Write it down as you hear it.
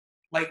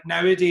like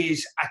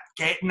nowadays,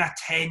 getting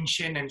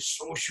attention and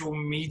social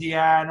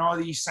media and all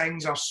these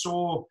things are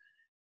so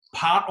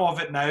part of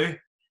it now.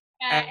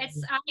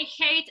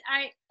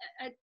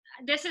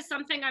 This is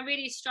something I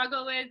really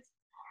struggle with,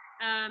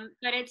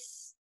 but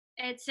it's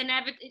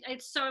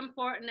it's so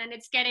important, and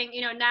it's getting,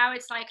 you know, now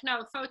it's like,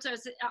 no,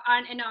 photos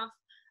aren't enough.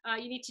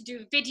 You need to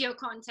do video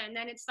content.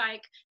 Then it's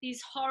like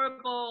these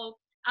horrible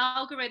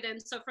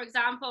algorithms. So for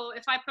example,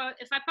 if I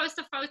post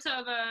a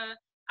photo of a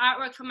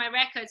artwork for my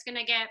record, it's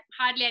gonna get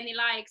hardly any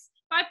likes.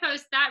 If I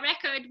post that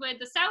record with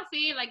the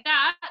selfie like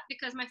that,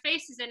 because my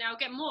face is in it, I'll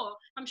get more.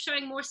 I'm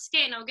showing more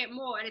skin, I'll get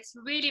more. And it's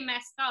really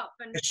messed up.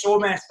 And it's so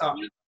messed up.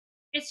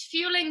 It's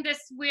fueling this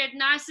weird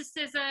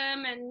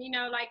narcissism, and, you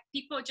know, like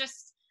people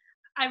just,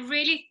 we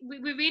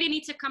really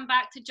need to come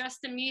back to just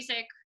the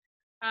music.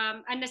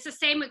 And it's the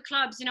same with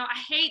clubs. You know, I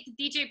hate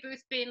the DJ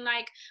booth being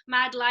like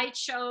mad light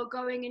show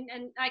going in,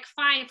 and like,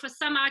 fine, for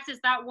some artists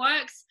that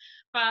works,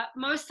 but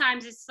most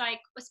times it's like,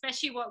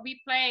 especially what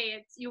we play,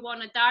 it's, you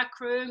want a dark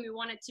room, you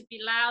want it to be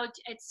loud.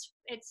 It's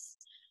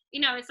you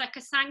know, it's like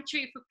a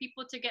sanctuary for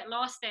people to get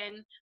lost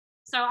in.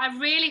 So I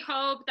really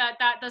hope that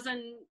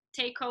doesn't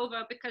take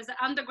over, because the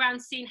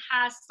underground scene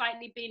has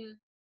slightly been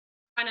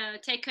kind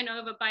of taken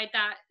over by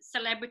that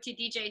celebrity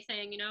DJ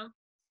thing, you know.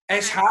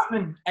 It's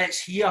happening.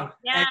 It's here.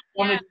 Yeah,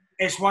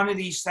 It's one of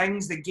these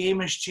things. The game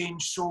has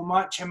changed so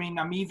much. I mean,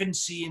 I'm even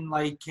seeing,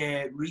 like,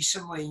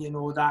 recently, you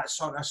know, that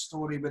sort of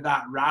story with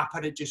that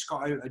rapper that just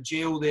got out of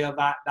jail there,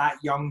 that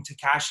young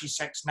Tekashi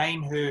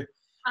 69, who...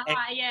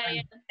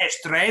 It's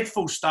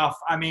dreadful stuff.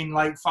 I mean,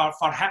 like, for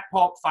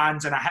hip-hop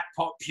fans and a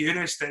hip-hop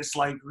purist, it's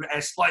like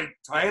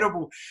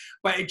terrible.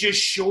 But it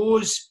just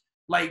shows,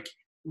 like,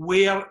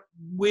 where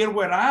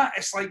we're at.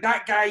 It's like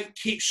that guy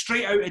came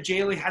straight out of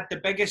jail. He had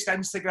the biggest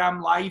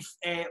Instagram live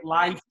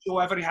show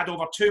ever. He had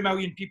over 2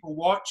 million people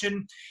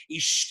watching.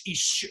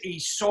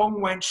 His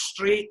song went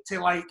straight to,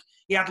 like,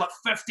 he had like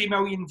 50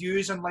 million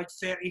views in like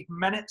 30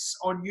 minutes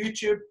on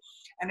YouTube.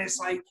 And it's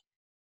like,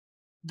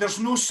 there's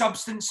no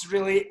substance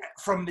really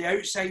from the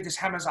outside as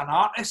him as an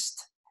artist.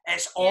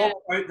 It's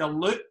all about the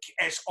look.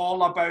 It's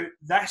all about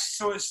this.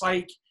 So it's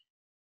like,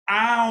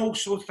 I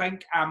also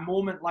think a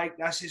moment like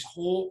this is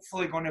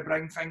hopefully going to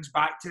bring things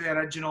back to the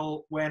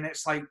original, when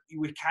it's like,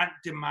 we can't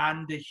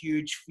demand the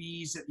huge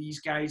fees that these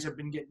guys have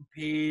been getting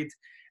paid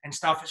and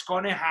stuff. It's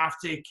going to have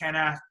to kind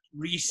of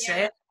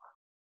reset.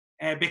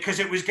 Because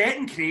it was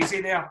getting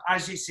crazy there,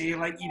 as you say,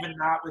 like even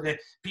that with the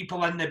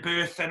people in the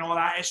booth and all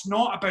that. It's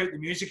not about the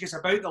music, it's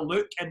about the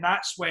look, and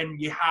that's when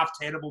you have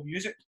terrible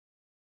music.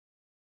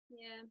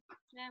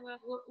 Yeah,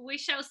 well, we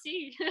shall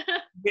see.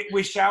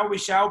 we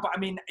shall, but I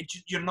mean,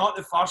 you're not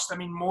the first. I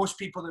mean, most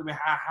people that we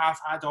have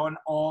had on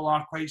all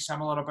are quite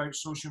similar about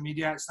social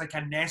media. It's like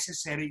a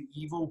necessary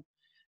evil.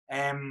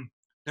 I mean,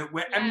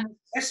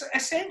 it's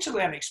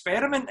essentially an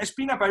experiment. It's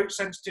been about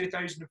since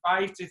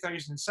 2005,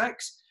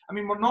 2006. I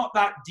mean, we're not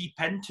that deep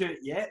into it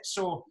yet,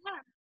 so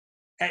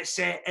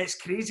it's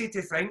crazy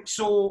to think.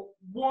 So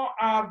what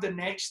are the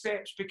next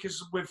steps?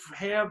 Because we've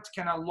heard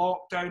kind of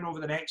lockdown over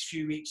the next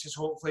few weeks is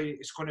hopefully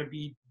it's going to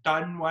be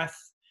done with,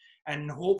 and hopefully